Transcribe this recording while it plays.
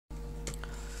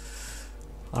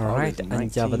Alright,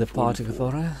 andiamo da parte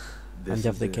ora.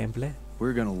 Andiamo da it. gameplay.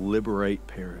 We're gonna liberate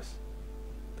Paris.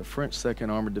 The French 2nd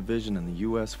Armored Division and the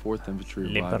U.S. 4th Infantry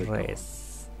arrive at dawn. Liberate.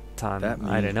 Tan, That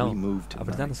I don't means we know. move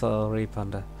அப்படிதான் tonight. sorry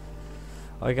பண்றேன்.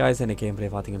 Okay guys, இந்த gameplay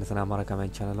பாத்தீங்கன்னா சொன்னா மறக்காம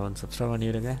சேனலை வந்து subscribe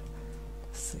பண்ணிடுங்க.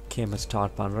 Game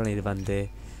start பண்றோம். இது வந்து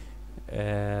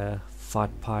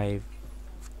Part 5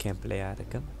 gameplay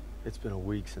இருக்கு. It's been a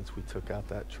week since we took out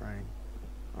that train.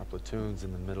 Our platoon's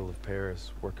in the middle of Paris,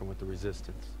 working with the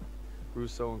resistance.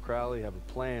 Rousseau and Crowley have a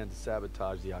plan to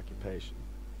sabotage the occupation,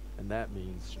 and that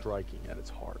means striking at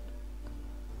its heart.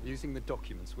 Using the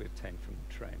documents we obtained from the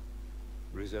train,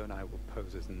 Rousseau and I will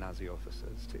pose as Nazi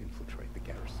officers to infiltrate the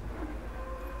garrison.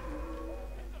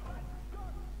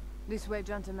 This way,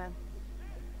 gentlemen.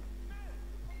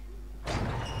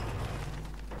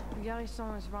 The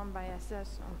garrison is run by SS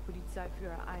and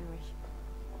Polizeiführer Heinrich.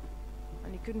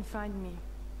 And he couldn't find me.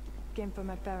 Came for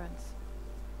my parents.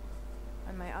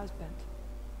 And my husband.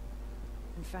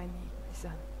 And finally, my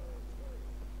son.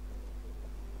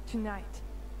 Tonight,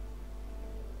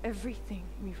 everything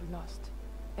we've lost,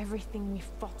 everything we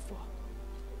fought for,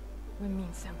 will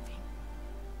mean something.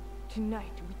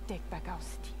 Tonight, we take back our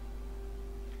city.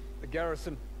 The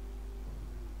garrison.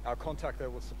 Our contact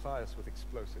there will supply us with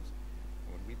explosives.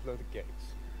 When we blow the gates,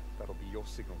 that'll be your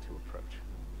signal to approach.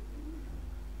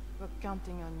 We're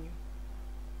counting on you.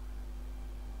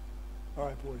 All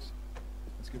right, boys.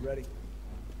 Let's get ready.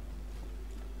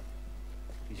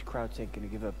 These crowds ain't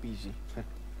gonna give up easy.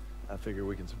 I figure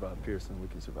we can survive Pearson, we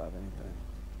can survive anything.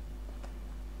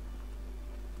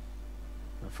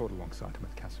 I fought alongside him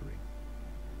at Kasserine.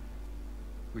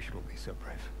 We should all be so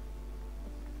brave.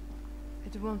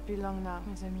 It won't be long now,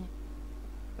 mes amis.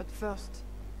 But first,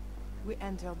 we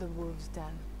enter the wolves'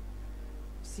 den.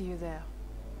 See you there.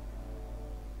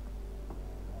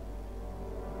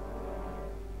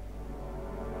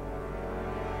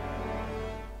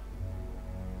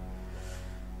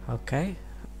 Okay.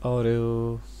 ஒரு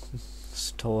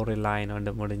story line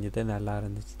வந்து முடிஞ்சது, நல்லா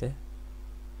இருந்துச்சு.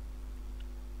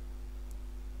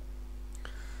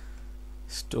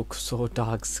 Took so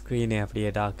dark screen அப்படியே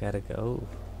டார்க்கா இருக்கு. Oh,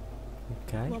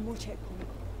 okay. One more checkpoint.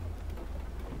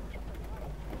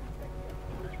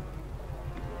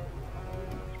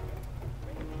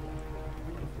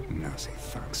 Nazi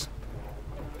thugs.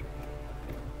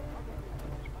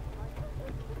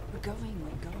 We're going.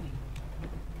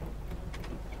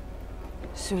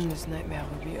 Soon this nightmare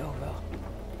will be over.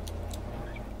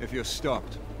 If you're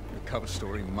stopped, the cover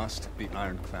story must be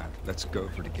ironclad. Let's go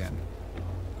for it again.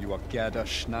 You are Gerda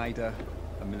Schneider,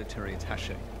 a military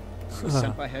attaché. You were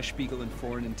sent by Herr Spiegel and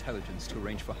Foreign Intelligence to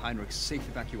arrange for Heinrich's safe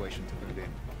evacuation to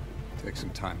Berlin. Take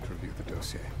some time to review the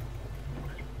dossier.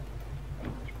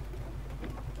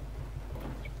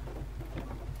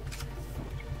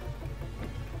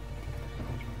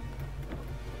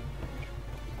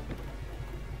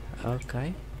 Okay.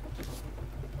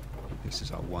 This is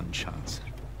our one chance.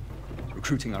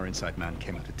 Recruiting our inside man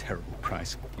came at a terrible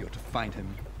price. You're to find him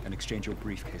and exchange your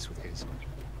briefcase with his.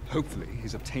 Hopefully,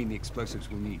 he's obtained the explosives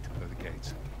we'll need to blow the gates.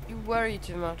 You worry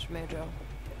too much, Major.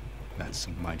 That's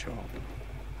my job.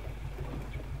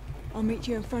 I'll meet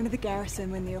you in front of the garrison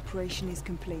when the operation is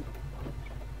complete.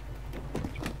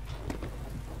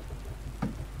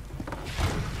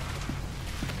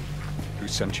 Who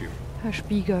sent you? Herr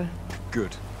Spiegel.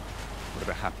 Good.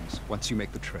 Whatever happens, once you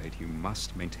make the trade, you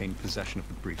must maintain possession of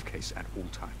the briefcase at all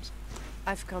times.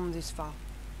 I've come this far.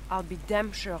 I'll be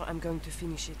damn sure I'm going to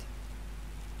finish it.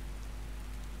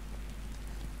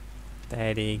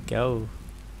 There you go.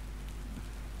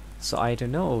 So I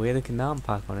don't know எதுக்கு நான்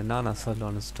பார்க்கணும், நானா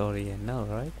சொல்லணும் story என்ன,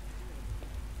 right?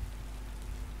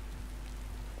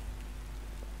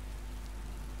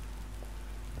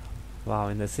 Wow,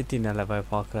 இந்த city நல்லா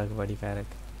போய் பார்க்கறதுக்கு வடிவா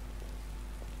இருக்கு.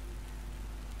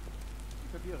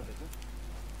 Papiere bitte.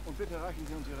 Und bitte reichen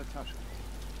Sie uns Ihre Tasche.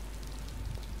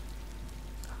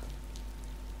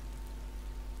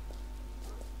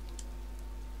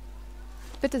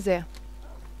 Bitte sehr.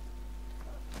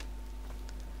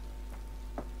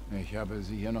 Ich habe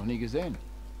Sie hier noch nie gesehen.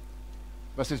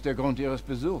 Was ist der Grund Ihres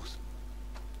Besuchs?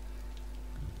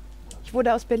 Ich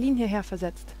wurde aus Berlin hierher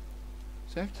versetzt.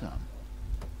 Seltsam.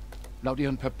 Laut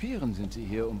Ihren Papieren sind Sie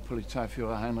hier, um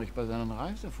Polizeiführer Heinrich bei seinen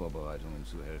Reisevorbereitungen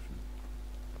zu helfen.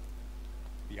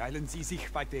 Beeilen Sie sich,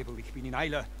 Weidebel, ich bin in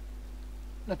Eile.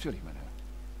 Natürlich, mein Herr.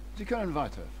 Sie können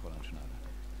weiter, Fräulein Schneider.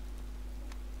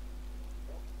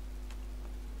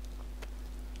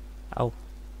 Oh,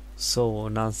 so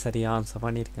நான் சரியா answer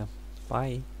பண்ணியிருக்கேன்.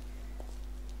 பாய்.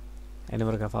 என்ன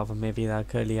ஒரு பாப்போம், maybe இதாக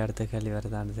கேள்வி அடுத்த கேள்வி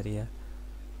வருதான்னு சரியா.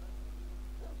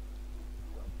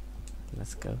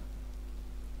 Let's go.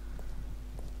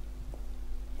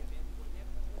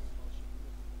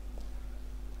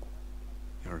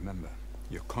 remember.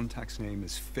 Your contact's name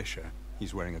is Fisher.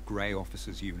 He's wearing a grey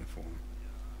officer's uniform.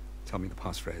 Tell me the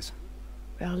passphrase.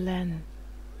 Berlin.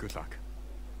 Good luck.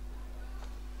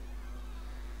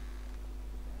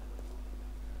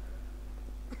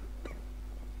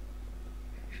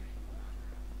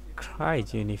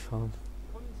 Cried uniform.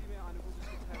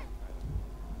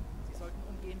 Sie sollten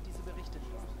umgehend diese Berichte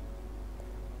lesen.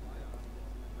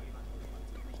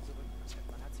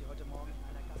 Man hat sie heute Morgen in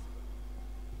einer Gasse.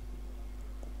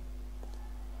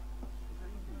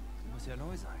 Sie muss ja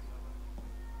neu sein.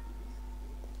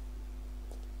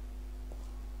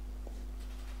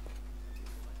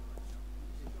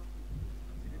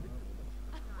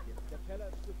 Der Keller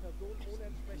ist für Personen ohne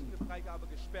entsprechende Freigabe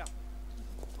gesperrt.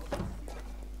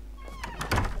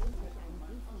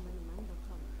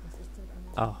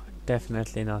 Oh,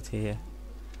 definitely not here.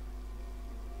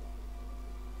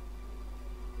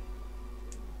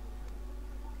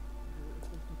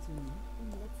 Im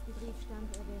letzten Brief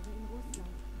stand, er wäre in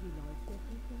Russland. Wie läuft der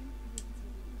Krieg denn?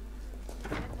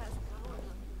 Das Wetter ist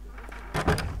grauenhaft.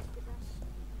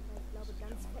 Ich glaube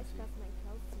ganz fest, dass mein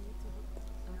Klaus zu mir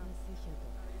zurückkommt. Aber sicher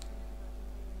doch.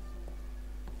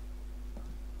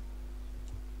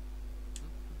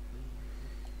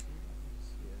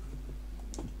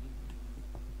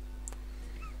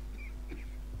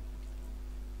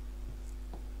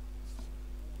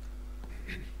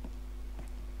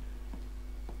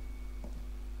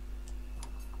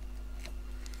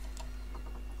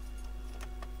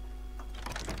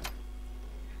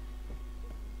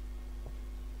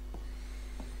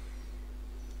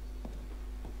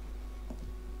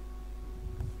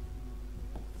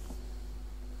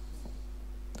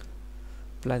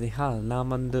 Bloody hell,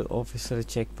 நான் வந்து ஆஃபீஸரை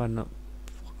check பண்ண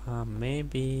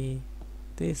maybe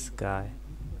this guy.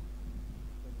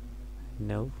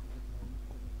 No.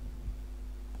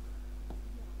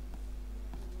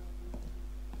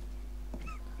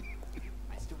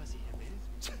 Weißt du, was sie hier will?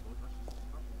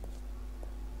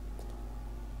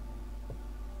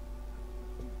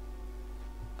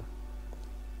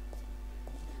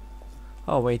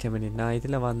 Oh, wait a minute. நான்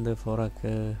இதில் வந்து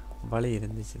போகிறக்கு வழி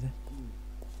இருந்துச்சு.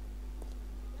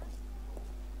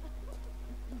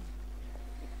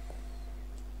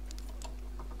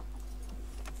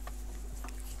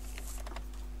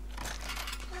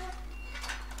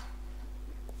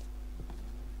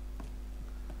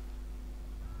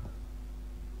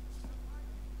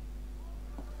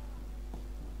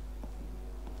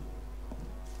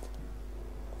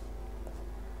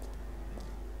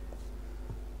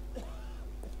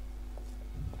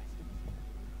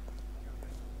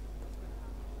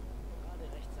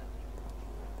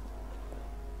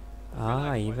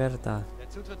 Ah, iver da. Der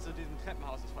Zutritt zu diesem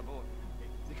Treppenhaus ist verboten.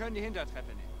 Sie können die Hintertreppe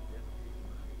nehmen.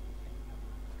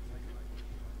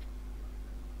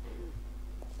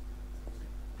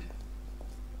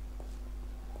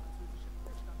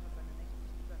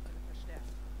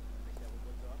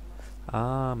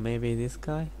 Ah, maybe this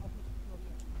guy?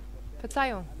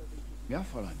 Verzeihung. Ja,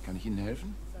 Fräulein, kann ich Ihnen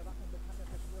helfen?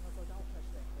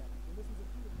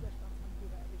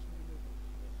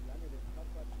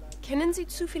 Kennen Sie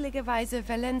zufälligerweise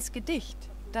Valens Gedicht,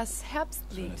 das Das ist eine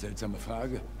Herbstlied? seltsame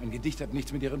Frage. Ein Gedicht hat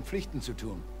nichts mit Ihren Pflichten zu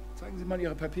tun. Zeigen Sie mal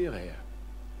Ihre Papiere her.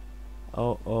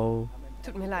 Oh, oh.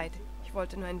 Tut mir leid, ich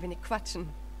wollte nur ein wenig quatschen.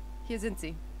 Hier sind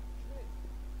sie.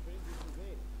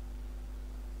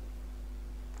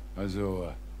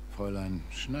 Also, Fräulein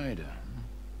Schneider.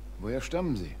 Woher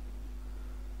stammen Sie?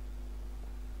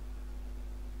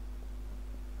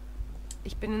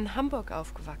 Ich bin in Hamburg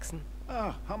aufgewachsen.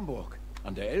 Ah, Hamburg.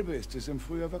 An der Elbe ist es im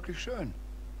Frühjahr wirklich schön.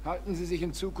 Halten Sie sich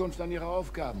in Zukunft an Ihre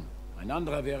Aufgaben. Ein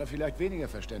anderer wäre vielleicht weniger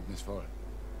verständnisvoll.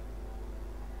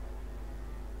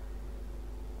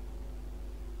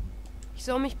 Ich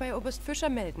soll mich bei Oberst Fischer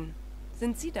melden.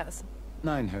 Sind Sie das?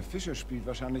 Nein, Herr Fischer spielt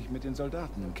wahrscheinlich mit den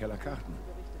Soldaten im Keller Karten.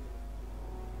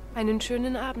 Einen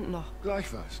schönen Abend noch.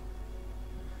 Gleichfalls.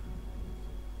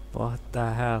 What the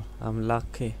hell? I'm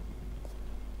lucky.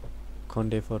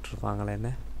 கொண்டே போட்டிருப்பாங்களே என்ன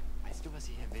Weißt du, was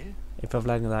sie hier will? இப்போ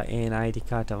விளங்குதா என் ID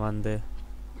கார்டை வந்து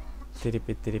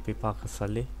திருப்பி பார்க்க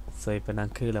சொல்லி so இப்போ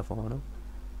நான் கீழே போகணும்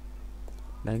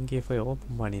நான் இங்கே போய்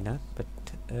ஓப்பன் பண்ணினேன் பட்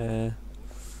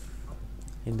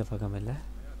இந்த பக்கம் இல்லை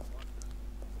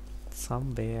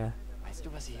somewhere. Weißt du,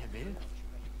 was sie hier will?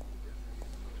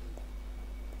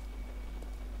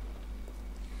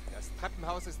 Das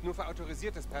Treppenhaus ist nur für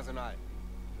autorisiertes Personal.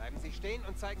 Bleiben Sie stehen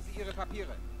und zeigen Sie Ihre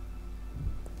Papiere.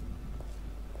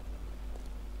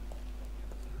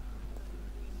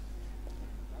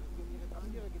 Haben Sie um Ihre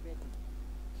Papiere gebeten?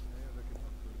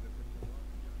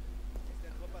 Ist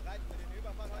der Trupp bereit für den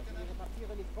Überfall heute? Wenn Sie Ihre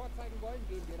Papiere nicht vorzeigen wollen,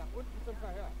 gehen wir nach unten zum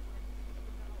Verhör.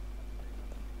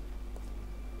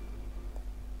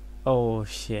 Oh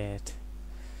shit.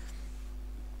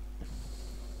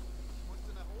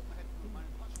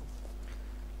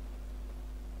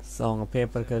 So அவங்க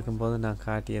paper கேட்கும்போது நான்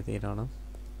காட்டியே தீரணும்.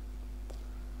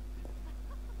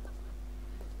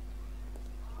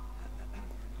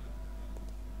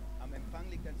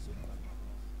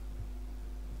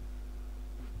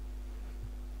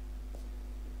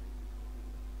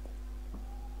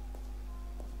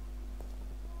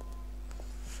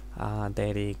 Ah,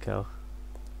 there you go.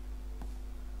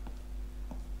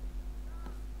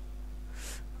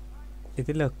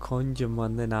 இதில் கொஞ்சம்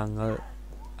வந்து நாங்கள்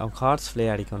அவன் கார்ட்ஸ்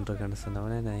விளையாடி கொண்டிருக்கேன்னு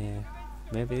சொன்னவனே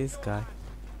maybe this guy.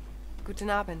 Guten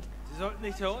Abend. Sie sollten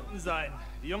nicht hier unten sein.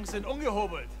 Die Jungs sind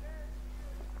ungehobelt.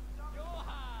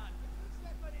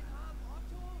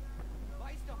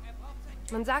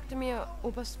 Man sagte mir,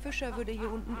 Oberst Fischer würde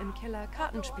hier unten im Keller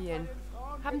Karten spielen.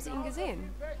 Haben Sie ihn gesehen?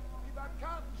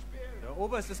 Der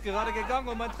Oberst ist gerade gegangen,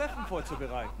 um ein Treffen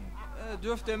vorzubereiten. Er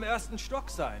dürfte im 1. Stock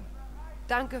sein.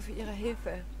 Danke für Ihre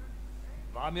Hilfe.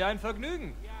 War mir ein Vergnügen.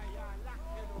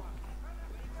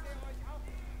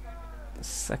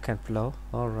 Second floor,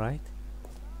 alright.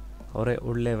 ஒரே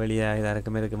உள்ளே வெளியாக இதாக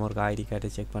இருக்கும் இருக்கும் ஒரு ID கார்டை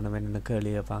check பண்ண வேணும்னு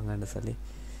கேள்வி வைப்பாங்கன்னு சொல்லி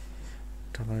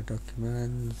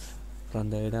டாக்குமெண்ட்ஸ் அப்புறம்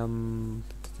அந்த இடம்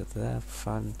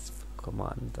France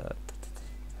commander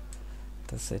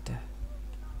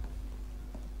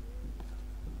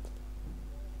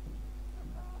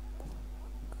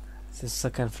This is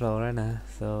second floor, right?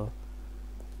 So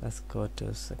let's go to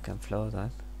second floor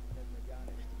then.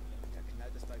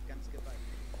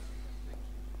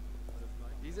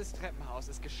 Dieses Treppenhaus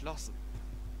ist geschlossen.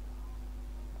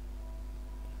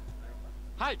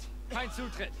 Halt! Kein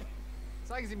Zutritt!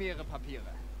 Zeigen Sie mir Ihre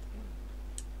Papiere.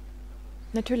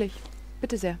 Natürlich.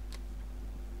 Bitte sehr.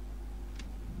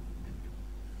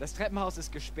 Das Treppenhaus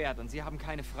ist gesperrt und Sie haben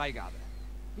keine Freigabe.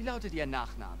 Wie lautet Ihr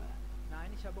Nachname?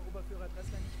 Nein, ich habe Oberführer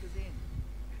Dressler nicht gesehen.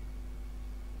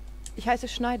 Ich heiße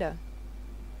Schneider.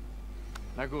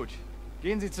 Na gut.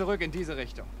 Gehen Sie zurück in diese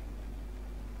Richtung.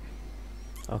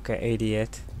 Okay,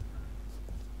 88.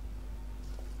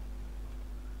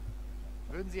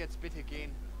 Würden Sie jetzt bitte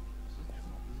gehen?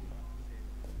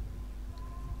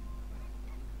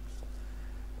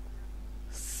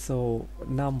 So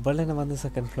நான் பலனை வந்து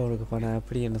second ஃப்ளோருக்கு போனேன்.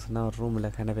 எப்படி என்ன சொன்னால் ஒரு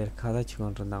ரூமில் கன பேர் கதைச்சு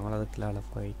கொண்டு இருந்தாங்களோ அதுக்குள்ளால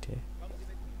போயிட்டு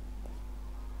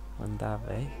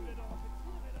வந்தாவே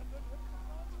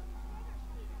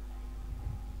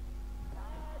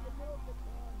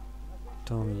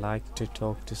don't like to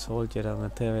talk to soldier. அவங்க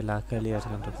தேவையில்லா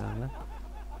கேள்வியாக இருக்காங்க.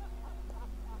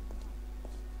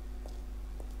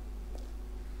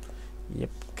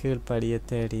 கீழ்படியை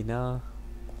தேடினா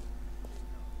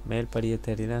மேல்படியை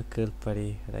தேடினா கீழ்படி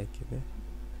கிடைக்குது.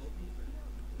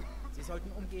 Sie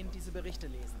sollten umgehend diese Berichte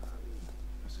lesen.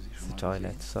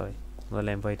 Toilet sorry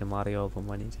முதல்ல போயிட்டு மாறி ஓப்பன்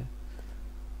பண்ணிட்டேன்.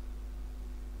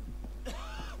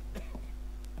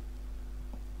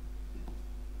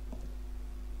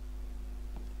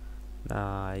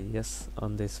 S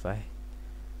on this way.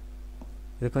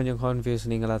 இது கொஞ்சம்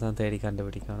கன்ஃபியூஸ், நீங்களாக தான் தேடி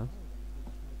கண்டுபிடிக்கணும்.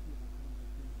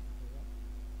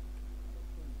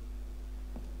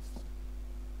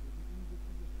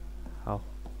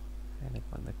 எனக்கு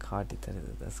வந்து காட்டி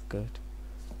தருது. That's good.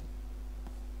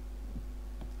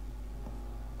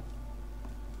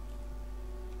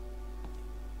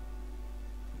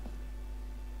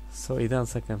 ஸோ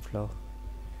இதான் second floor.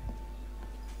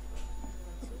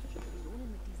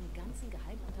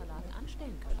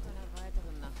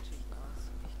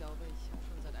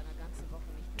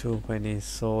 Too many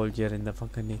soldier இந்த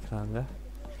பக்கம் நிற்கிறாங்க.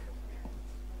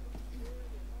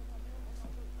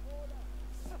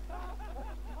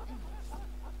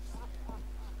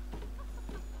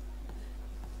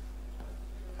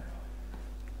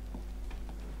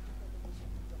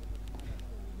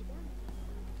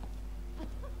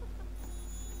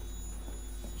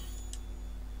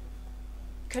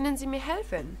 Können Sie mir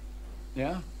helfen?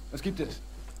 Ja, was gibt es?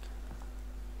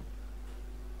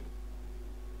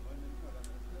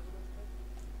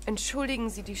 Entschuldigen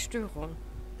Sie die Störung.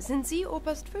 Sind Sie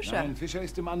Oberst Fischer? Nein, Fischer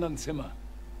ist im anderen Zimmer.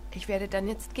 Ich werde dann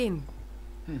jetzt gehen.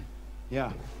 Ja.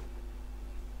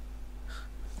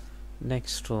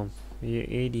 Next room. You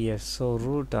idiot, so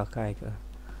rude, Dakaika.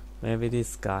 Maybe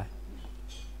this guy.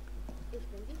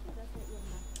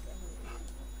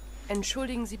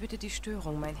 Entschuldigen Sie bitte die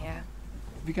Störung, mein Herr.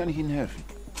 Wie kann ich Ihnen helfen?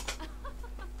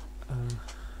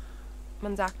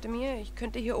 Man sagte mir, ich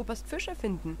könnte hier Oberst Fischer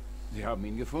finden. Sie haben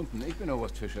ihn gefunden. Ich bin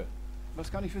Oberst Fischer. Was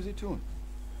kann ich für Sie tun?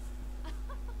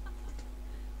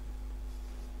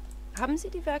 Haben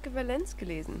Sie die Werke Valenz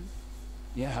gelesen?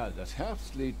 Ja, das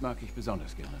Herbstlied mag ich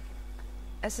besonders gerne.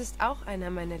 Es ist auch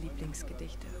einer meiner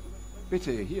Lieblingsgedichte.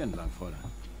 Bitte, hier entlang,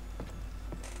 Fräulein.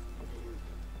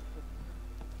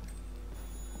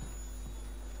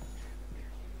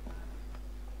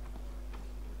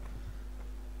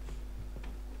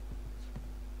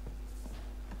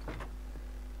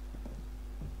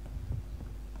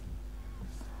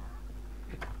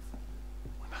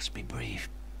 Must be brief.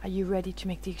 Are you ready to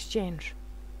make the exchange?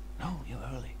 No, you're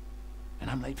early. And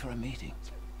I'm late for a meeting.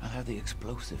 I'll have the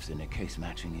explosives in a case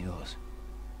matching yours.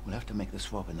 We'll have to make the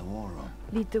swap in the war room.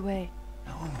 Lead the way.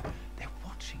 No, they're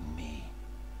watching me.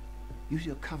 Use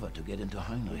your cover to get into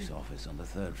Heinrich's office on the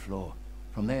 3rd floor.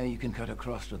 From there, you can cut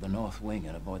across to the north wing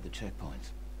and avoid the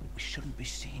checkpoints. We shouldn't be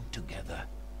seen together.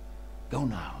 Go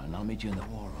now, and I'll meet you in the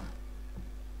war room.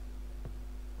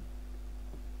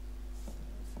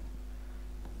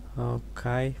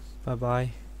 Okay,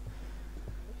 bye-bye.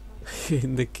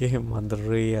 In the game on the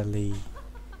really...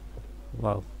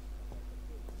 Wow.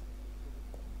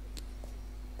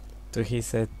 So he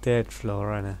said 3rd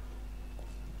floor, Anna.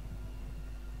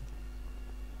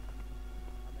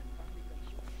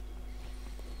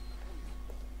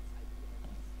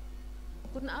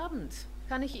 Guten Abend.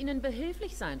 Kann ich Ihnen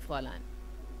behilflich sein, Fräulein?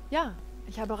 Ja,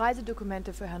 ich habe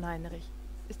Reisedokumente für Herrn Heinrich.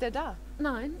 Ist er da?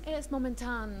 Nein, er ist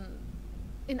momentan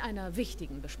in einer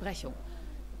wichtigen Besprechung.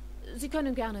 Sie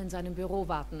können gerne in seinem Büro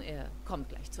warten, er kommt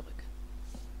gleich zurück.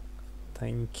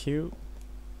 Thank you.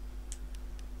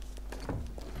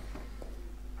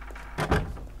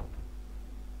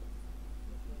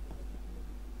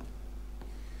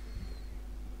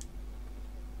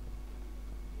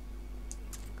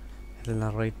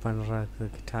 இதெல்லாம் right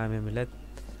பண்ணுறதுக்கு டைமும் இல்லை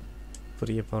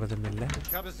புரிய போகிறதும் இல்லை.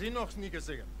 Ich habe Sie noch nie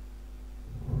gesehen.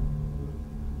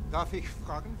 Darf ich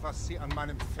fragen, was Sie an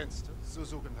meinem Fenster zu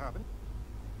suchen haben?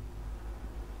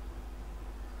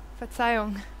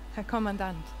 Verzeihung, Herr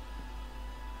Kommandant.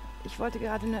 Ich wollte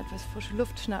gerade nur etwas frische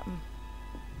Luft schnappen.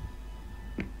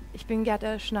 Ich bin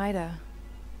Gerda Schneider.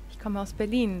 Ich komme aus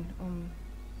Berlin, um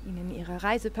Ihnen Ihre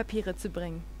Reisepapiere zu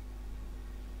bringen.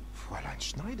 Fräulein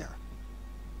Schneider?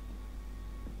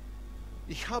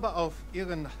 Ich habe auf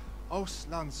Ihren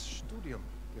Auslandsstudium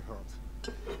gehört.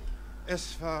 Es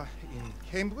war in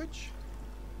Cambridge,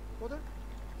 oder?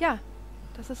 Ja,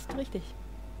 das ist richtig.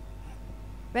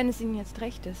 Wenn es Ihnen jetzt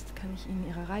recht ist, kann ich Ihnen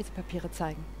Ihre Reisepapiere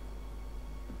zeigen.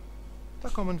 Da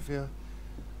kommen wir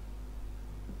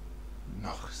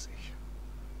noch sicher.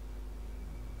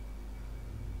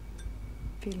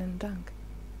 Vielen Dank.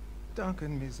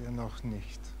 Danken mir sehr noch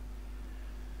nicht.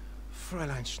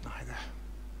 Fräulein Schneider.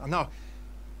 Now,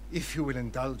 if you will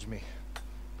indulge me,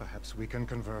 perhaps we can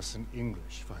converse in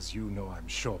English, for as you know, I'm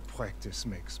sure practice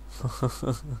makes.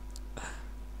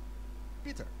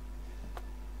 Bitte.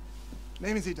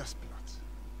 Nehmen Sie das Blatt.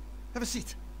 Have a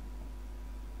seat.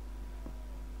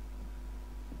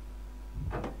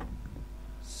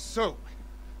 So,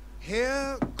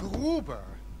 Herr Gruber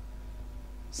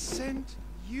sent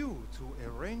you to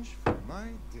arrange for my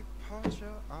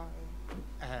departure. I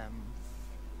am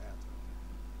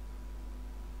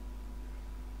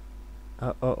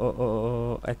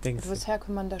flattered. I think it was Herr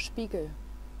Commander Spiegel.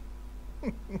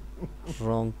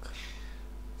 Wrong.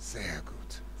 Sehr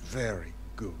gut. Very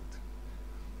good.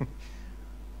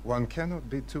 One cannot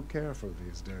be too careful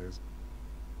these days.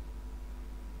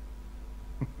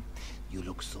 You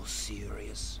look so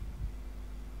serious.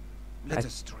 Let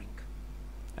us drink.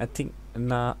 I think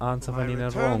na answer vanina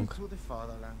wrong. To the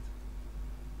fatherland.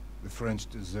 The French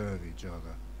deserve each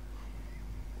other.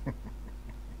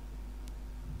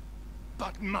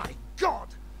 But my God,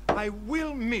 I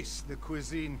will miss the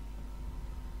cuisine.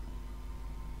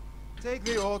 Take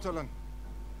the ortolan.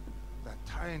 That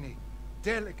tiny,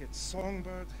 delicate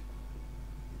songbird.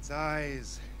 Its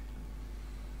eyes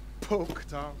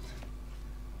poked out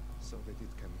so that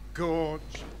it can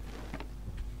gorge.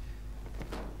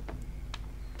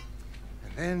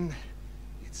 And then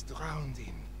it's drowned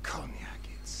in cognac.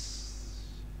 It's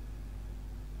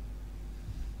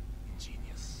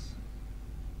ingenious.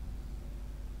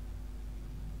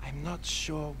 I'm not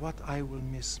sure what I will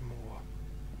miss more.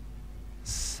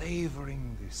 Savoring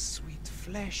the sweet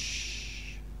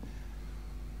flesh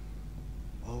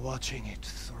or watching it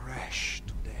thrash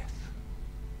to death.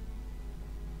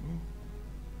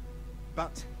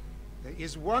 But there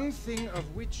is one thing of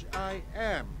which I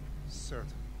am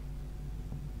certain.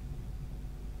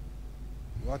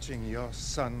 Watching your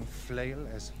son flail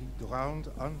as he drowned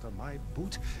under my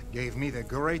boot gave me the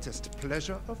greatest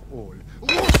pleasure of all.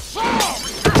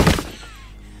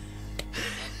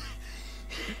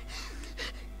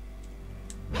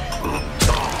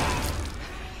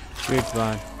 Good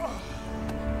one.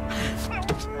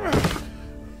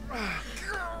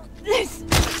 This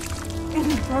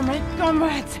is for my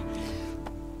comrades.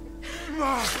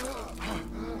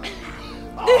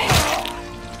 This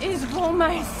is for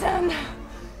my son.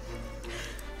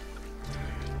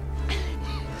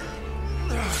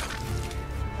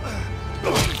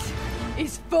 This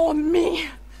is for me.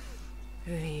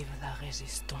 Vive la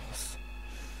résistance.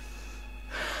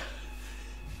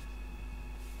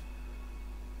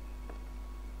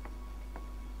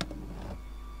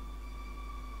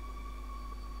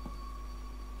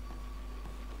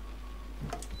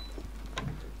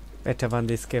 Better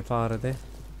வந்து escape ஆகிறது.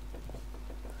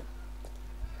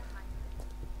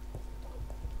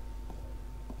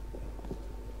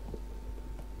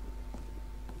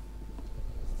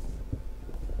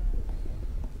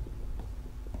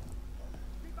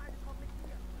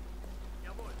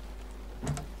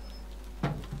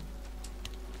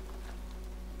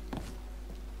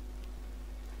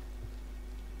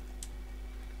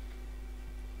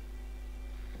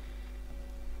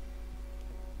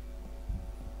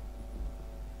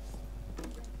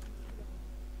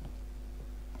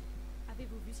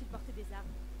 Avez-vous vu s'il portait des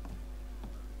armes?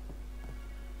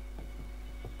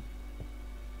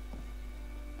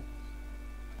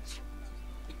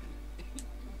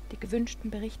 Die gewünschten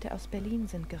Berichte aus Berlin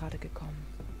sind gerade gekommen.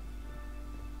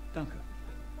 Danke.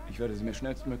 Ich werde sie mir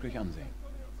schnellstmöglich ansehen.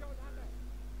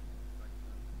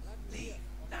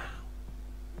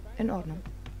 In Ordnung.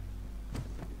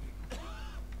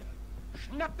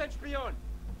 Schnappt den Spion!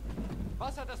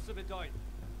 Was hat das zu bedeuten?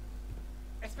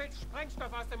 Es fehlt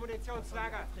Sprengstoff aus dem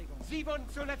Munitionslager. 7 wurden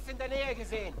zuletzt in der Nähe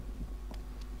gesehen.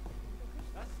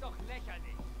 Das ist doch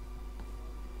lächerlich.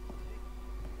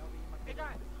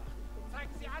 Egal.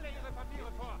 Zeigen Sie alle Ihre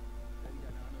Papiere vor.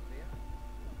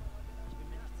 Ich bin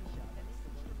mir nicht sicher, aber nächste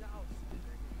Stunde aus.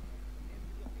 Nehmen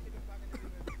Sie so viele Gefangene wie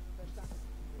möglich. Verstanden.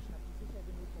 Wir schaffen sicher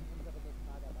genug, um unsere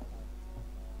Blockade dabei.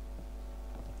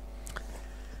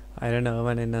 I don't know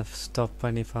when enough stop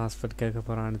பண்ணி fast food கேட்க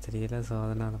போறான்னு தெரியல. So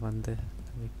அதனால வந்து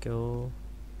let me go.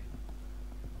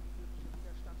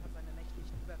 Der Stand hat seine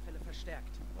nächtlichen Überfälle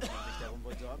verstärkt. Muss man sich darum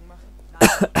wohl Sorgen machen?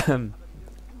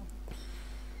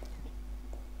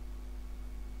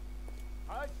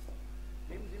 Halt!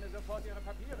 Geben Sie mir sofort Ihre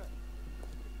Papiere.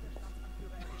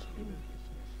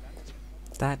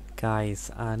 That guy is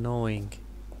annoying.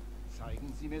 Zeigen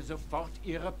Sie mir sofort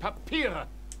Ihre Papiere!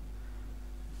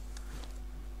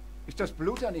 Ist das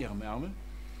Blut an Ihrem Ärmel?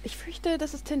 Ich fürchte,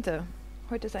 das ist Tinte.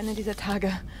 Heute ist einer dieser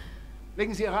Tage.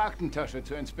 Legen Sie Ihre Aktentasche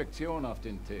zur Inspektion auf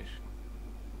den Tisch.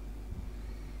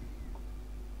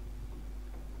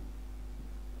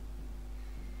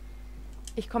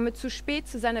 Ich komme zu spät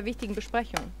zu seiner wichtigen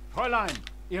Besprechung. Fräulein,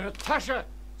 Ihre Tasche!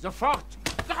 Sofort!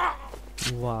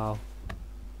 Wow.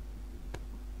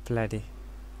 Bloody.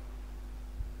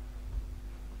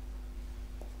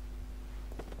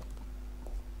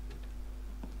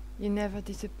 You never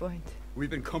disappoint.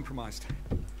 We've been compromised.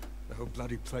 The whole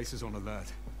bloody place is on alert.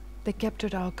 They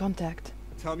captured our contact.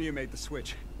 Tell me you made the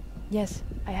switch. Yes,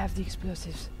 I have the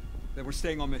explosives. Then we're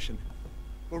staying on mission.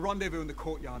 We'll rendezvous in the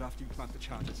courtyard after you plant the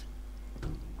charges.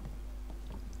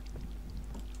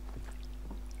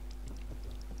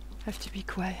 Have to be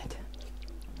quiet.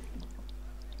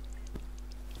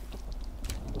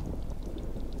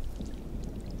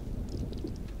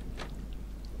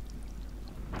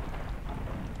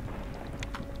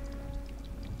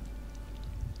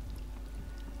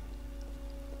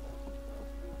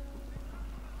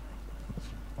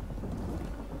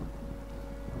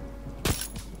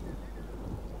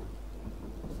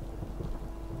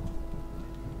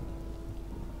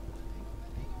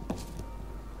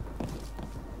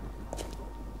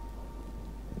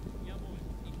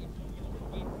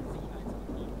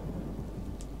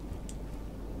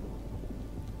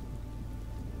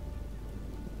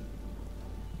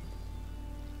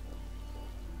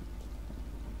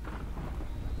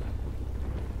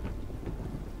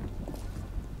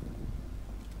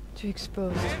 To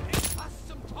expose.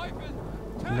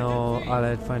 No, I'll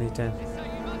add funny time.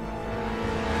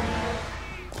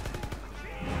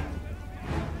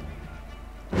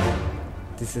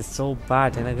 This is so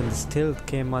bad, and I can still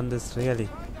came on this really.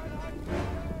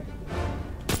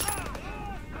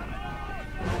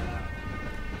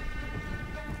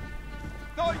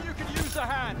 Thought you could use a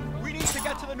hand. We need to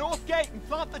get to the north gate and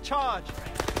plant the charge.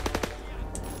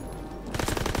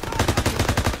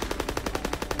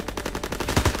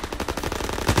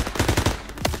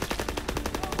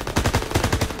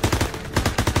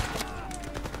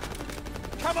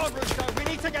 Come on, Russo. We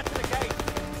need to get to the gate.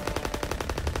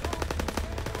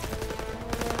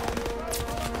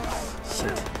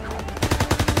 Shit.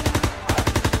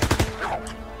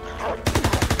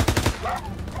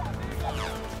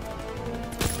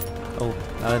 Oh,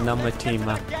 number team.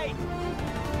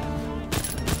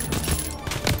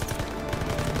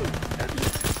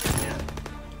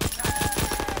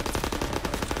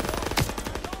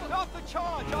 Stop the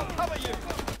charge. I'll cover you.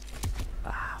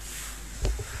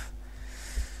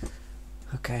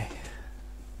 Okay.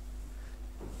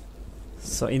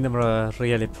 So in the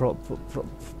really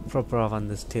proper on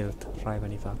this tilt, right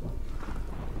when you found.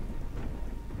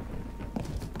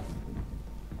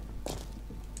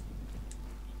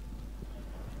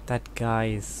 That guy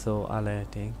is so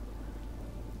alerting.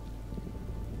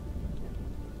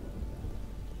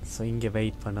 So இங்கே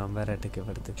wait பண்ணோம் வேறட்டுக்கு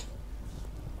வரதுக்கு.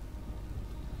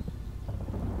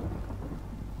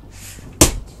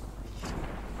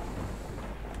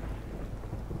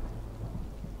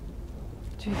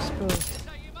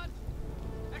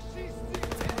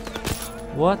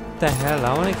 What the hell?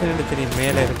 அவனுக்கு ரெண்டு தெரியும்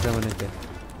மேலே இருக்கிறவனுக்கு.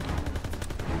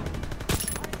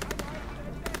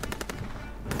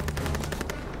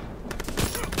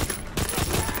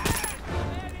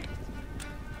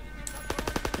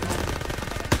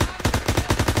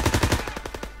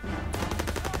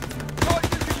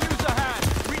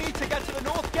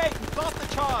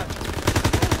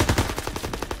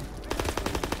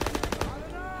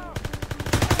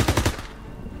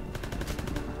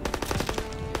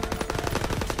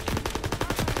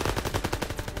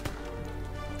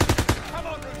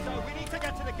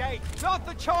 Start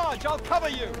the charge! I'll cover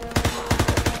you!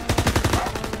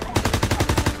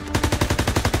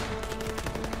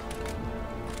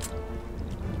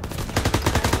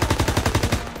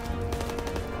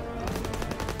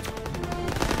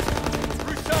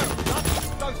 Rousseau, not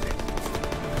explosive!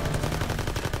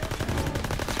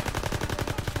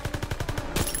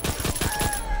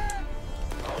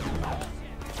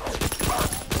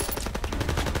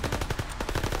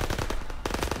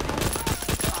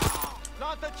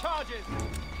 Plant the charges!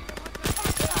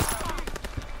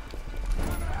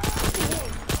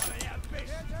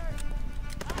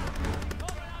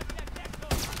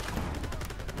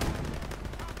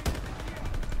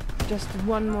 Just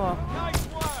one more. Nice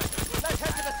work! Let's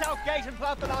head to the south gate and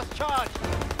plant the last charge!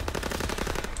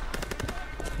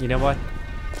 You know what?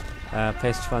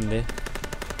 Paste பண்ணு.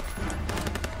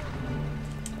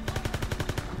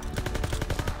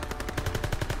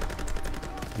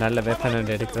 நல்ல weapon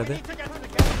ஒன்று எடுக்கிறது.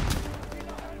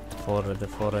 போடுறது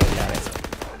எல்லாரும்.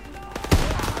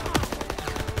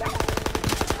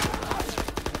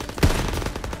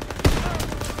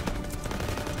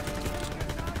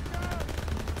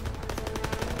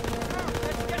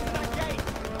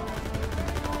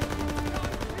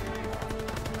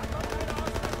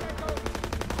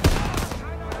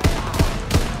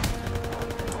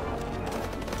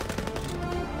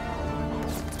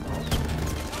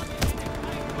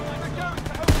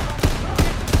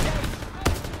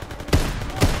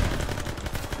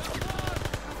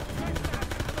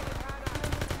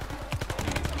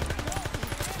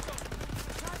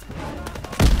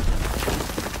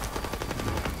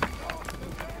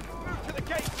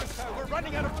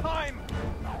 Running out of time!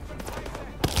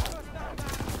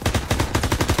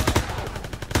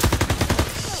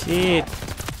 Shit!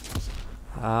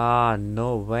 Ah, no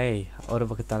way. ஒரு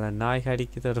பக்கத்தால நாய்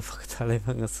அடிக்குது, ஒரு பக்கத்தால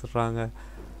இவங்க சுடுறாங்க.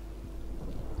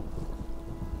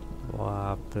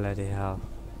 Wow, bloody hell.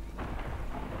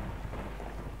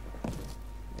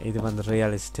 இது வந்து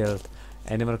ரியல் ஸ்டெல்த்.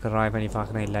 எனிமருக்கு ட்ரை பண்ணி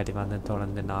பார்க்கணும், இல்லாட்டி வந்து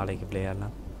தொடர்ந்து நாளைக்கு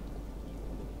விளையாடலாம்.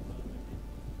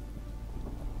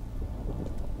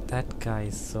 That guy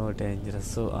is so dangerous.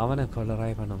 So avana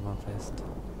kollarai panuma first.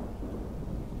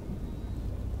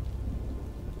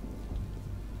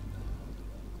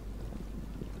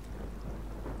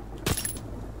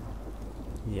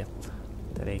 Yep.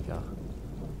 There you go.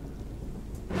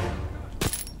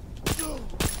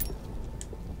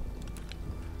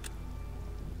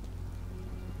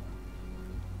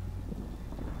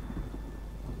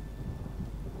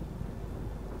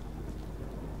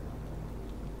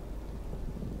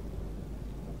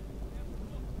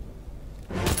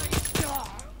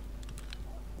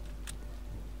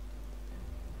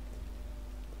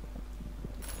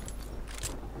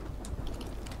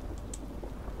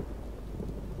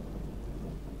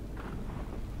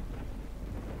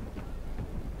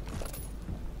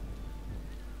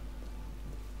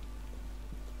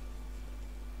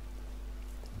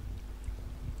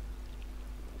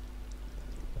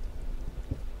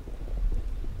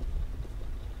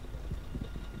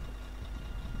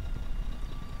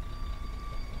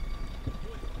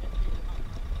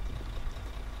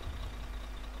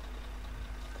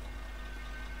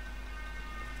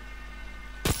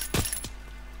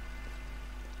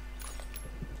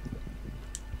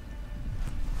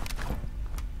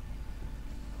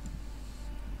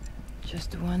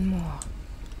 Just one more.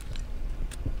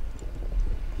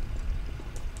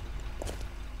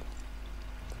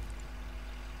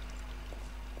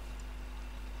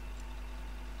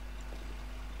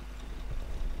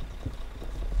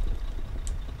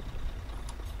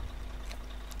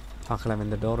 பார்க்கலாம்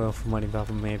இந்த டோர் ஆஃப் பண்ணி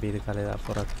பார்ப்போம். மேபி இதுக்காக ஏதாவது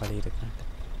போகிறது வழி இருக்கு.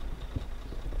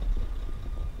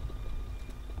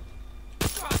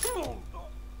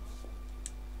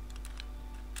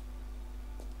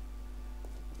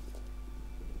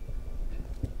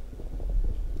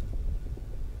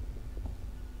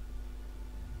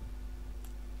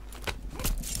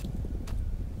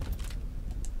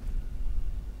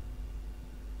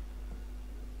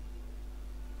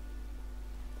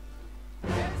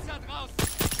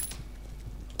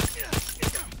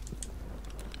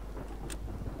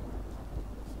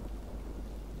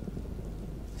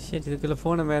 Shit, இதுக்குள்ள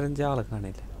ஃபோனை மேரஞ்சு ஆளை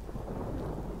காணையில.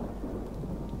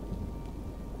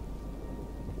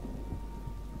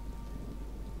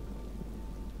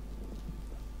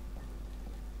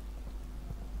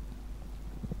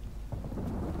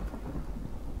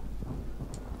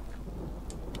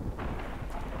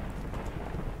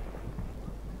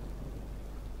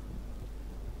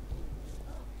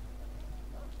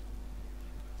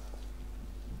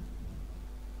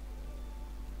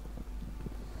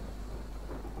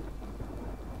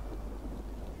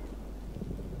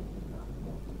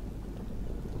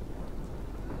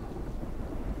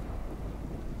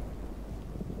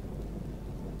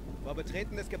 Vor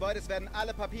Betreten des Gebäudes werden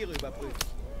alle Papiere überprüft.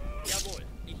 Jawohl,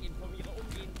 ich informiere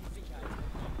umgehend die Sicherheit.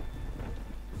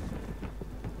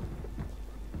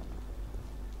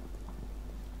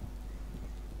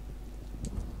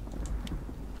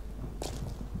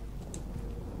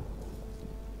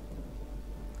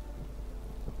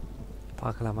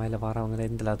 பார்க்கலாமா இல்லை வரவங்க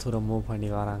எந்த தூரம் மூவ்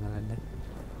பண்ணி வராங்கன்னு.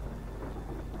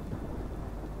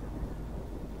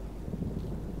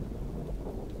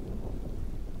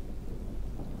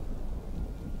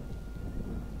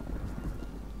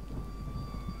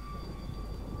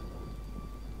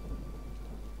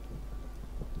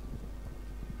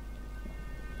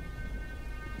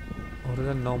 ஒரு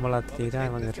நார்மலாக தெரியுதா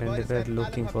இவங்க 2 பேர்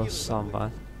looking for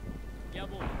someone.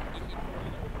 Jawohl, ich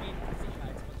informiere umgehend die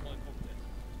Sicherheitskontrollpunkte.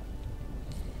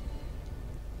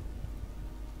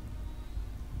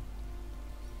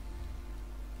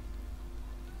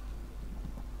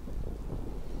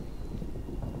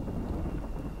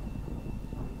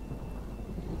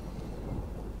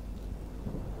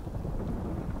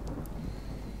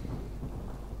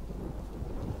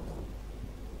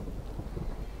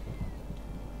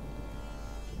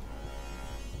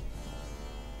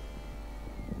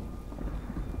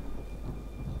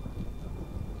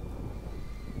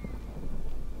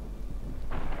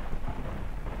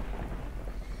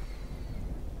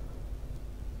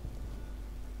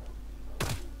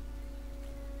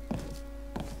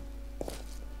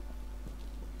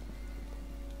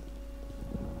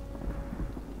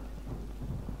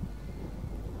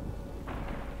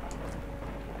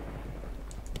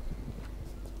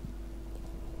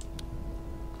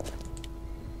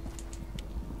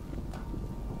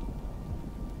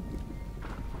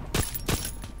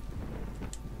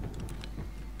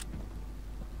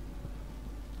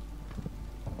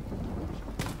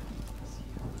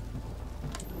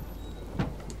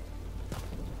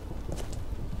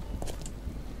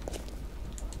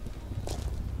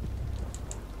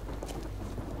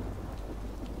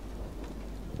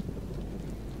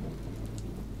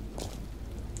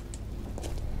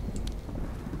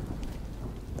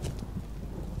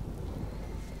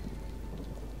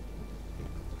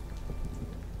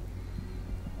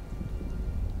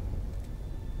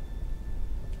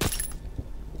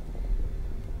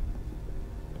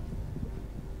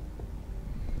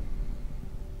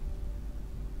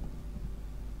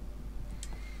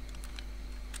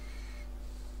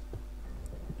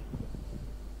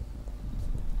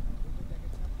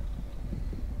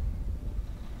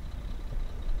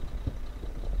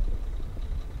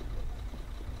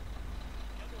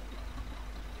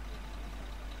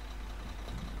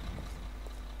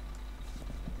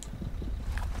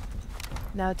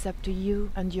 Now it's up to you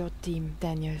and your team,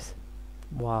 Daniels.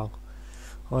 Wow.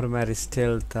 ஒரு மாதிரி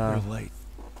stealth We're late.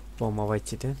 பொம்மை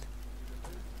வச்சிட்டு.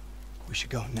 We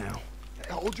should go now. Hey,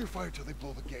 hold your fire till they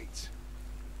blow the gates.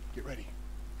 Get ready.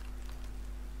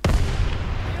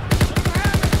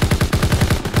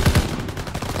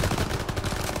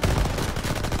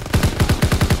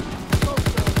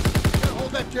 Can't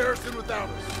hold that garrison without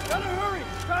us. Gotta hurry!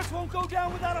 Trash won't go down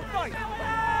without a fight!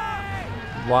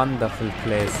 Wonderful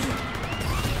place.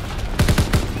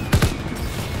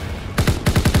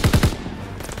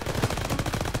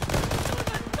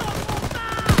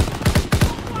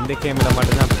 இந்த கேம்ல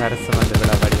மட்டும்தான் பெருசு வந்து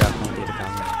விட வடிவாக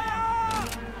மாட்டியிருக்காங்க.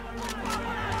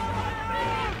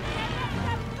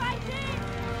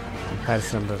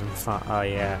 பெருசுன்றது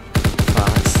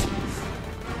Fox.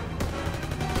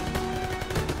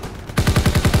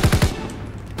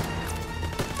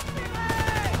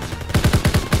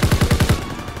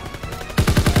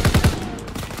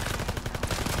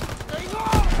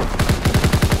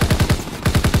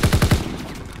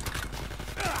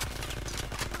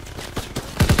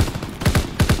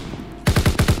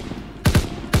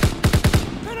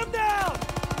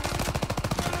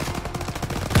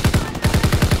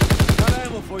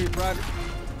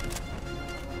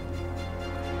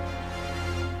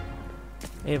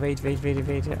 Hey, wait.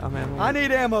 I'm ammo. I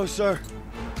need ammo, sir.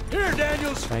 Here,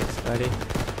 Daniels. Thanks, buddy.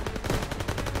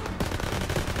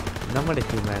 നമ്മുടെ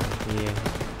ടീമാണ് ഈ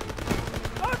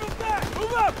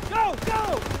Move up! Go! Go!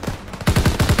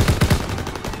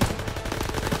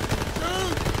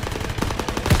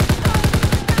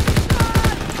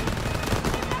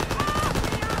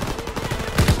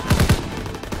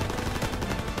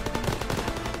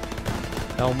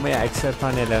 நான் உண்மையாக அக்செப்ட்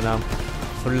பண்ணல நான்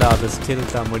ஃபுல்லாக அது ஸ்டில்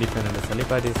தான் முடிப்பேன்னு சொல்லி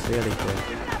but it's really good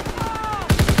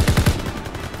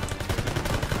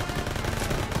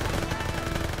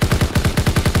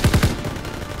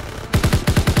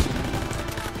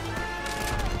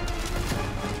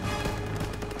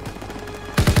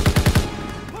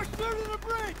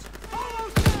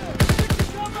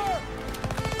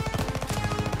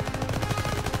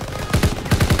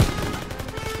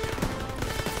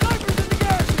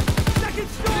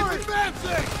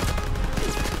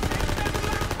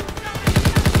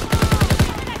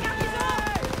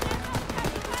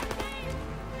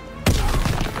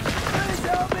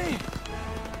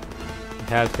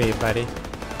Help me, buddy.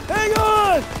 Hang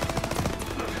on!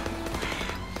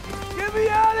 Get me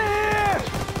out of here!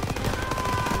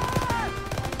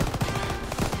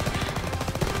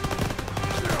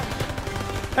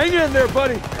 Hang in there,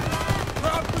 buddy!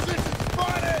 Ground position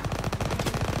spotted!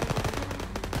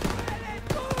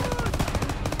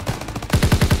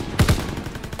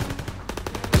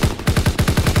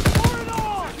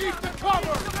 Keep the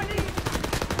cover!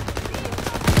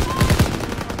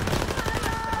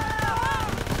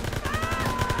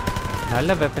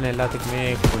 நல்ல வெப்பன் எல்லாத்துக்குமே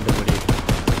கொண்டு முடியும்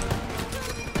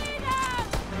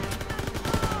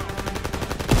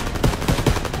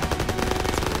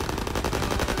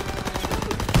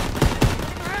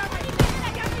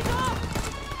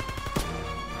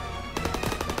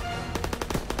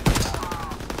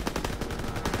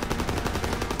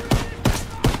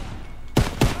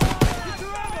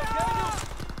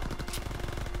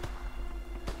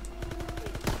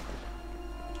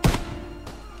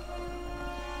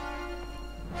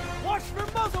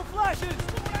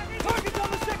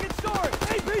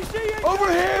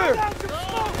Over here!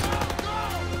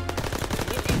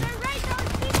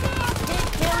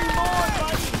 Carry more,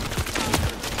 buddy!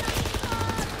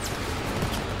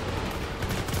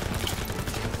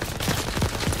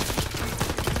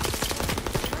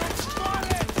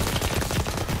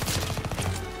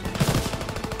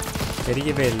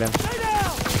 தெரியவே இல்லை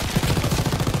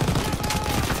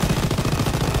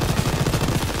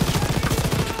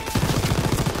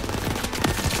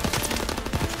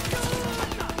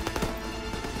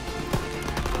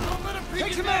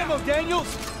Take some ammo, Daniels!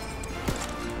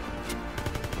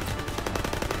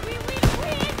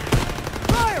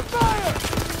 Fire! Fire!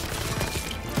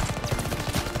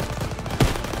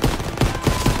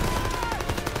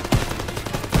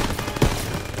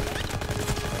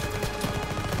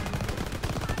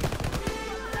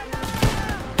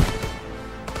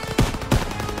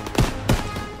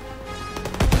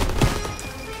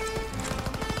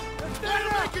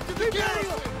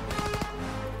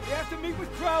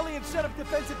 Crowley and set up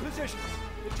defensive positions.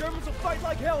 The Germans will fight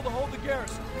like hell to hold the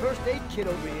garrison. First aid kit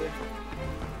over here.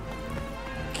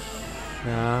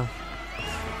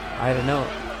 I don't know.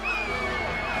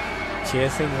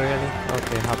 Chasing really?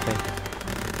 Okay, happy.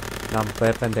 Now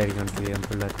weapon there going to be a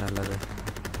bullet nalladu.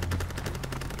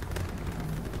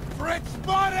 French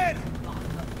spotted!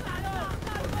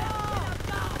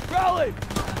 Crowley!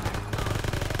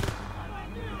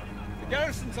 The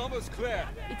garrison's almost clear.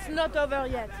 It's not over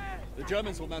yet. The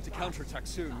Germans will mount a counterattack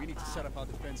soon. We need to set up our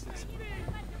defenses.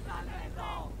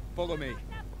 Follow me.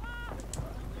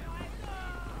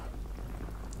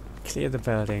 Clear the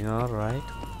building, alright.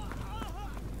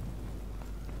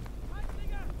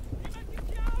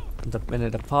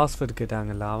 The password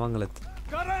கேட்டாங்கல அவங்கள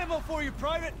Got ammo for you,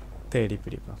 Private. தேடி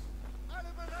பிடிப்பா.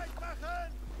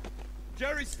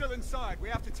 Jerry's still inside. We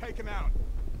have to take him out.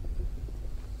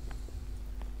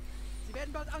 Sie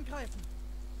werden bald angreifen.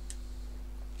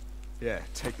 Yeah,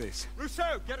 take this.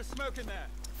 Rousseau, get a smoke in there.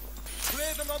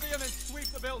 Clear the lobby and then sweep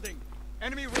the building.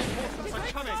 Enemy reinforcements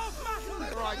are coming.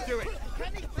 All right, do it.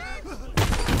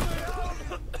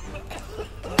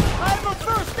 I have a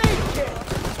first aid kit.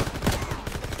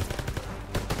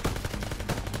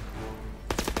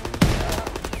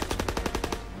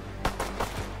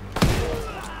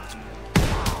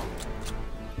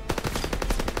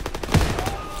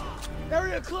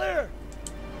 Area clear.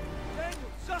 Daniel,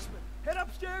 Sussman, head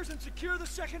upstairs and secure the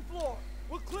second floor.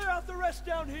 We'll clear out the rest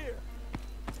down here.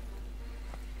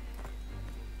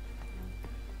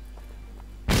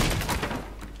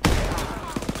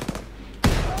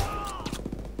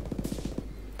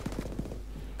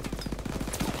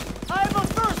 I have a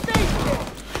first aid kit.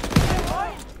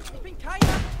 Ich bin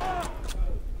keiner.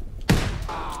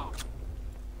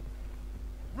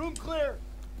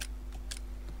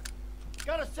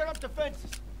 gotta set up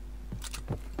defenses.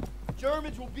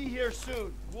 Germans will be here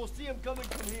soon. We'll see them coming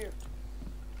from here.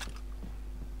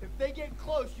 If they get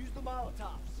close, use the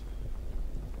Molotovs.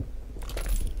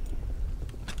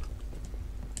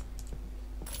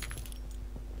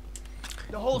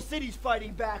 The whole city's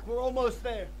fighting back. We're almost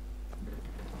there.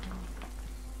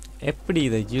 எப்படி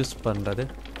இதை use பண்றது?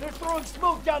 They're throwing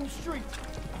smoke down the street.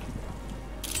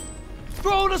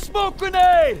 Throwing a smoke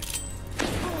grenade!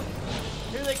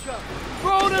 Here they come.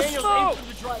 Throwing a smoke! Aim for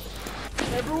the driver.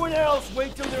 Everyone else,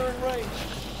 wait till they're in range.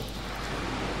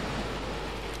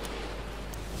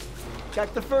 Got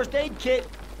the first aid kit.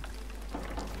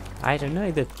 I don't know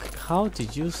how to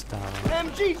use that one.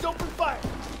 MGs, open fire!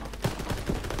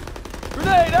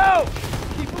 Grenade out!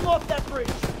 Keep them off that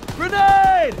bridge.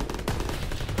 Grenade!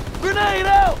 Grenade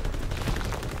out!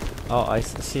 Oh, I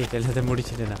see. எல்லாத்தையும்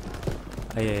முடிச்சிட்டேனா?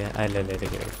 இல்ல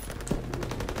இருக்கு.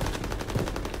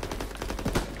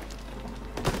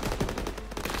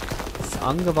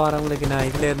 அங்க வரவங்களுக்கு நான்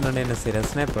இதுல இருந்தோனே என்ன செய்யற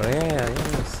sniper.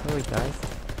 Sorry guys.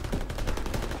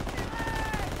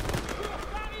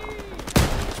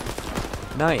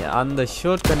 நான் அந்த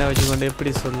ஷார்ட் கன்னை வச்சுக்கொண்டு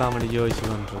எப்படி சொல்லாமனு யோசிச்சு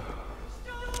கொண்டிருக்கேன்.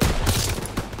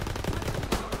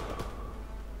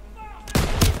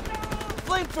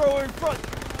 Flamethrower in front.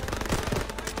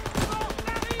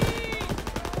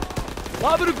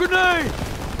 Lob it a grenade!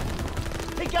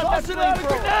 Take out that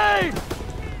flamethrower! Grenade!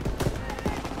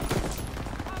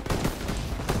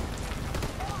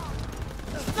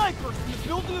 The snipers! He's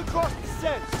building across the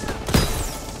sense.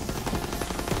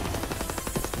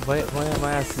 Why am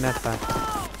I a snapper?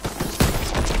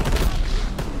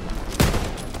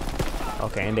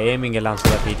 Okay, and the aiming எல்லாம்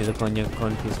சுலப்பிட்டு இது கொஞ்சம்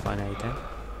கன்ஃபியூஸ் பண்ணிட்டேன்.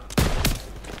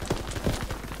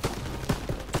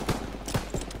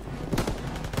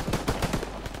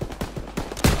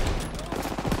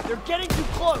 They're getting too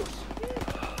close.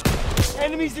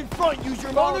 Enemies in front. Use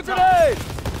your Molotov. Grenade!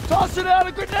 Toss it out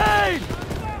a grenade!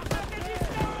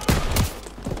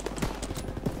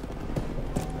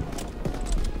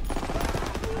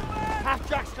 Half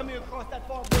track's coming across that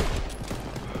far bridge.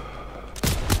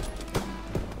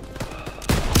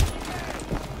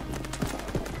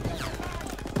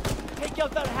 Take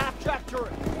out that half track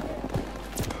turret.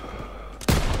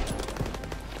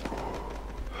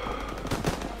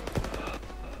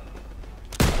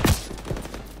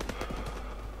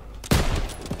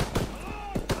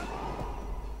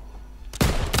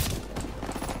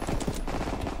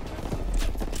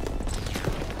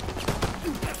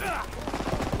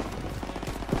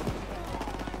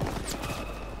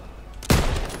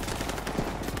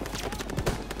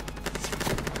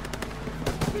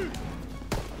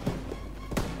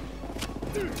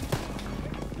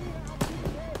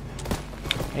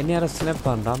 Any other snap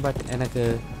on down, but எனக்கு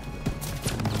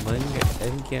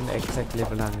எங்க exactly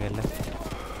விளங்கல.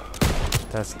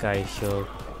 The sky so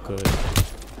good.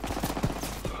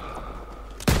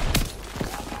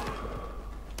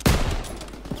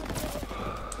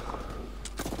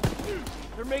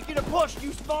 They're making a push.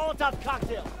 Use Molotov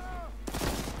cocktail.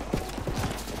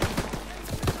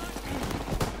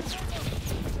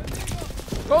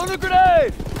 Throw the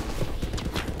grenade!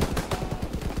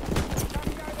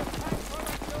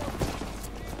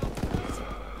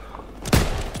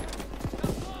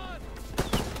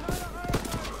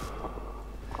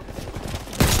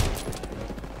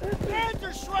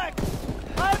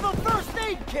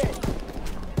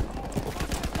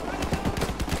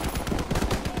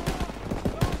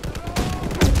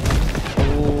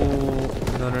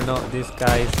 No, these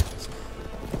guys.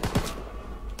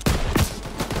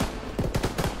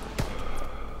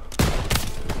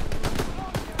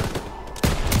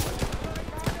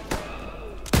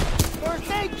 First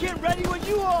aid kit ready when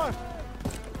you are.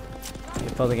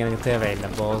 இப்போதைக்கு எனக்கு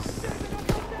தேவையில்லை boss.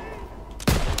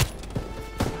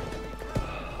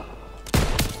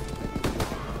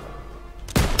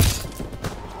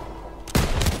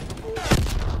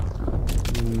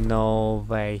 No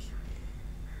way.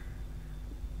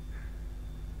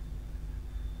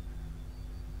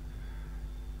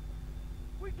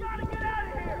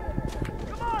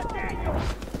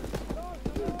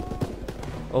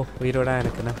 Oh, உயிரோட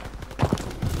இருக்குண்ணா.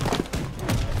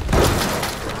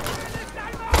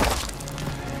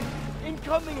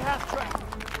 Incoming half track.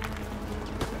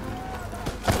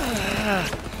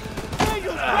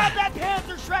 Daniel, grab that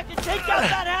Panther Shrek and take out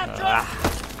that half track.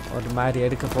 ஒரு மாதிரி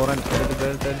எடுக்க போறேன்.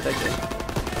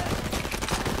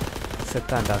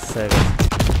 செத்தான்டா சரி.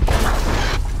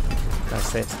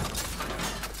 That's it.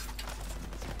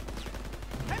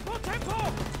 Tempo!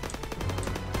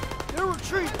 They're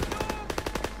retreating.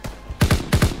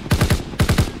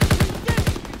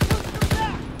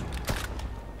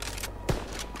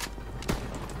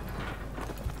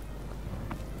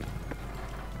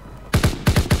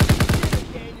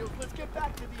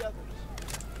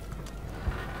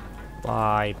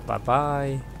 Bye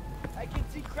bye. I can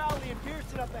see Crowley and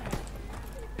Pearson up ahead.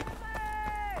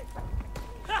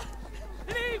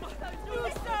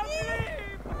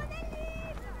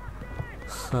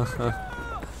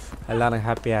 எல்லாரும்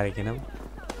ஹாப்பியா இருக்கணும்.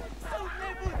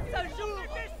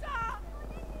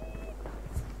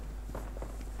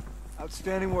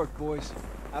 Outstanding work, boys.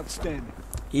 Outstanding.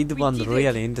 இது வந்து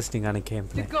really interesting ஆன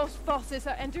gameplay. The ghost bosses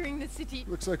are entering the city.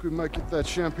 Looks like we might get that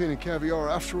champagne and caviar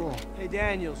after all. Hey,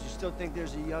 Daniels, you still think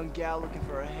there's a young gal looking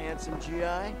for a handsome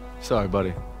GI? Sorry,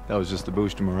 buddy. That was just to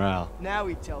boost your morale. Now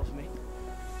he tells me.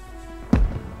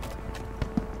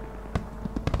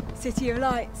 City of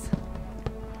Lights.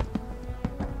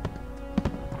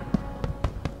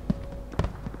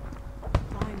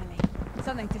 Finally.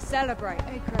 Something to celebrate.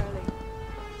 Hey, Crowley.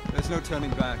 There's no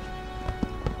turning back.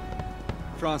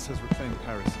 France has reclaimed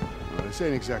Paris. Well, this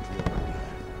ain't exactly over yet.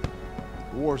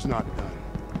 The war's not done.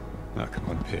 Now come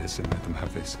on, Pearson, let them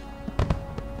have this.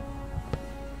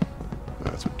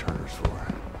 That's what Turner's for.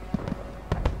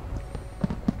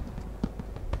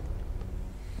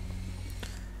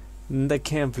 The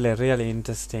gameplay really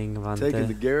interesting. Taking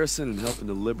the garrison and helping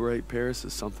to liberate Paris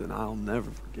is something I'll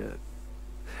never forget.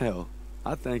 Hell,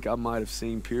 I think I might have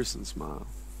seen Pearson smile.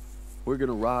 We're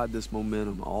gonna ride this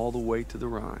momentum all the way to the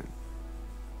Rhine.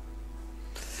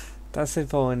 That's it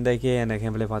for இன்றைக்கு. இந்த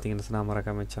gameplay பார்த்தீங்கன்னு சொன்னா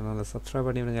மறக்காம சேனலை subscribe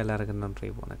பண்ணிடுங்க. எல்லாருக்கும் நன்றி,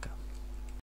 வணக்கம்.